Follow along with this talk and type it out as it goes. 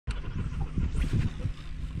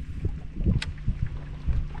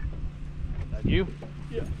You?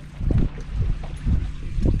 Yeah.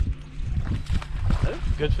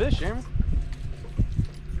 Good fish, Jeremy.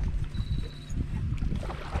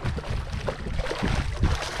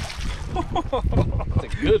 That's a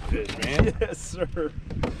good fish, man. Yes, sir.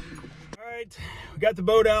 All right, we got the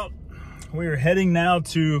boat out. We are heading now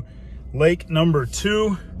to lake number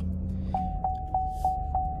 2.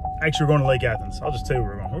 Actually, we're going to Lake Athens. I'll just tell you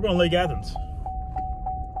where we're going. We're going to Lake Athens.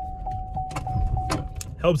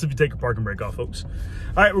 Helps if you take your parking brake off, folks.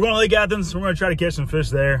 All right, we're going to Lake Athens. We're going to try to catch some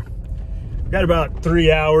fish there. We've got about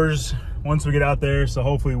 3 hours once we get out there, so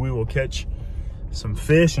hopefully we will catch some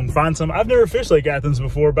fish and find some. I've never fished Lake Athens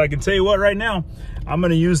before, but I can tell you what, right now, I'm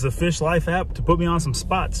going to use the Fish Lyfe app to put me on some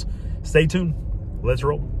spots. Stay tuned. Let's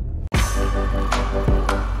roll.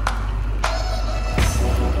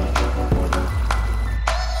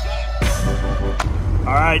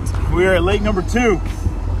 All right, we are at lake number 2.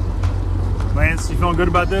 Lance, you feeling good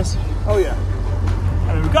about this? Oh yeah.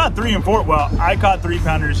 I mean, we caught 3 and 4. Well, I caught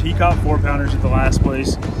 3-pounders. He caught 4-pounders at the last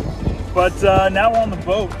place. But now we're on the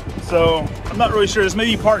boat, so I'm not really sure. This may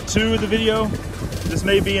be part 2 of the video. This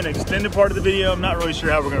may be an extended part of the video. I'm not really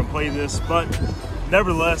sure how we're going to play this, but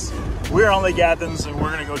nevertheless, we're on Lake Athens and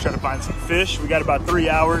we're going to go try to find some fish. We got about 3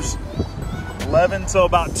 hours, 11 till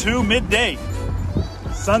about 2 midday.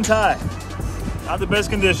 Sun's high. Not the best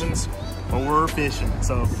conditions, but we're fishing,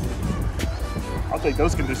 so I'll take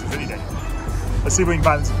those conditions any day. Let's see if we can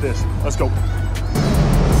find some fish. Let's go.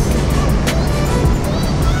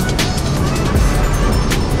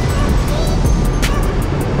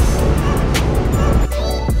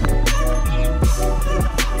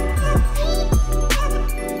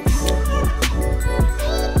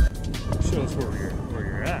 Show us where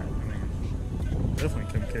you're at. I mean,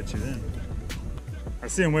 definitely come catch you then. I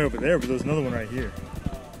see him way over there, but there's another one right here.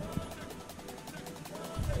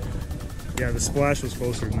 Yeah, the splash was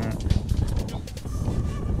closer than that.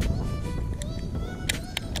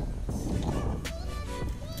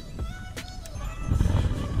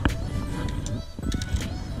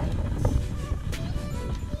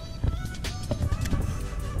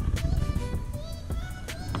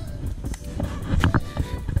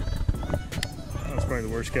 That was probably the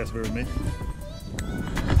worst cast I've ever made.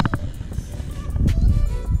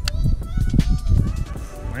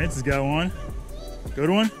 Lance has got one. Good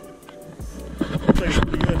one. Looks like it's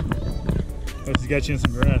pretty good. Unless he's got you in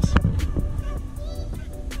some grass.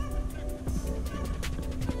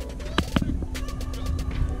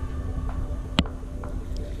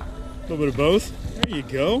 A little bit of both. There you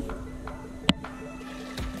go.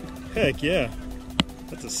 Heck yeah.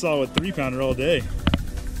 That's a solid 3-pounder all day.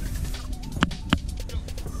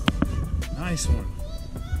 Nice one.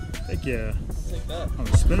 Heck yeah. I'll take that. On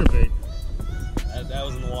the spinnerbait. That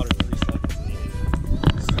was in the water for 3 seconds and he ate it.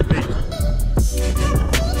 Sweet.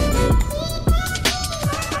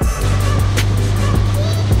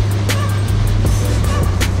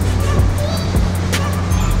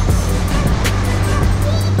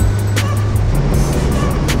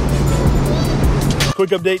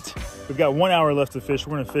 Quick update. We've got 1 hour left to fish.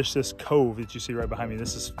 We're gonna fish this cove that you see right behind me.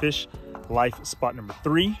 This is Fish Lyfe spot number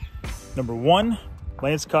 3. Number 1,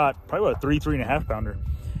 Lance caught probably about a 3.5 pounder.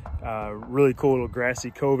 Really cool little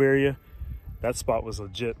grassy cove area. That spot was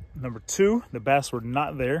legit. Number 2, the bass were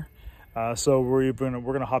not there. So we're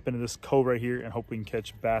gonna hop into this cove right here and hope we can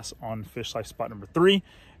catch bass on Fish Lyfe spot number 3.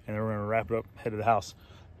 And then we're gonna wrap it up, head to the house.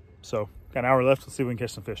 So got an hour left. Let's see if we can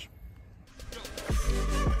catch some fish.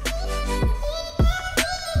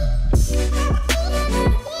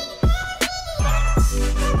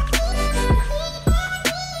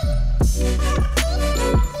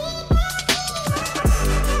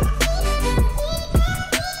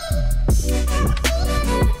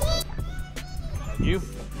 You?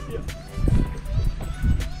 Yeah.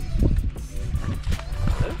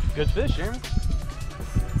 Good fish, Jeremy.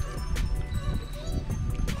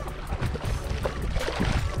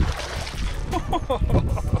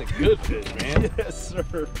 That's a good fish, man. Yes,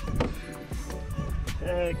 sir.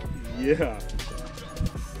 Heck yeah.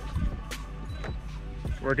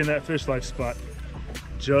 Working that Fish Lyfe spot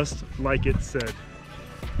just like it said.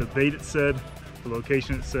 The bait it said, the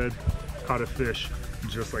location it said, caught a fish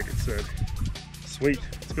just like it said. Sweet.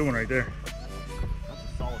 It's a good one right there. That's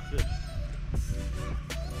a solid fish.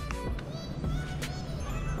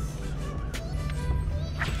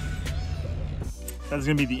 That's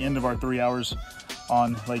gonna be the end of our 3 hours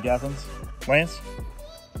on Lake Athens. Lance,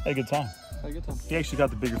 had a good time. Had a good time. He actually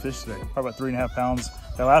got the bigger fish today, probably about 3.5 pounds.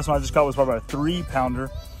 That last one I just caught was probably about a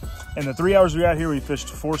 3-pounder. In the 3 hours we were out here, we fished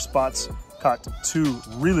 4 spots, caught 2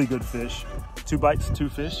 really good fish, 2 bites, 2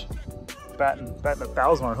 fish. batting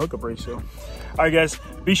 1,000 on our hookup ratio. All right, guys,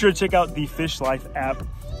 be sure to check out the Fish Lyfe app.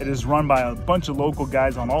 It is run by a bunch of local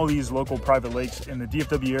guys on all these local private lakes in the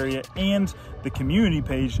DFW area, and the community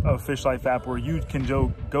page of Fish Lyfe App, where you can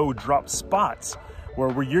go drop spots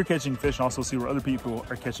where you're catching fish and also see where other people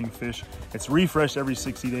are catching fish. It's refreshed every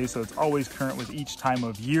 60 days, so it's always current with each time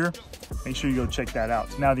of year. Make sure you go check that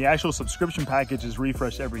out. Now, the actual subscription package is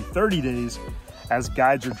refreshed every 30 days as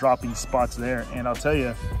guides are dropping spots there. And I'll tell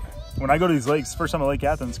you, when I go to these lakes, first time at Lake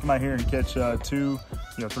Athens, come out here and catch 2,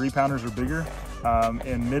 3-pounders or bigger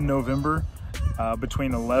in mid-November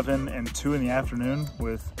between 11 and 2 in the afternoon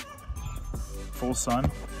with full sun.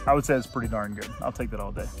 I would say it's pretty darn good. I'll take that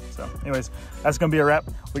all day. So anyways, that's gonna be a wrap.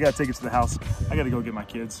 We gotta take it to the house. I gotta go get my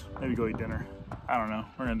kids, maybe go eat dinner. I don't know.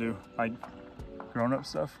 We're gonna do like grown-up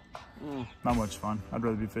stuff. Not much fun. I'd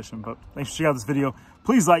rather be fishing, but thanks for checking out this video.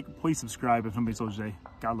 Please like, please subscribe. If somebody told you today,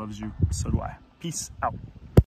 God loves you, so do I. Peace out.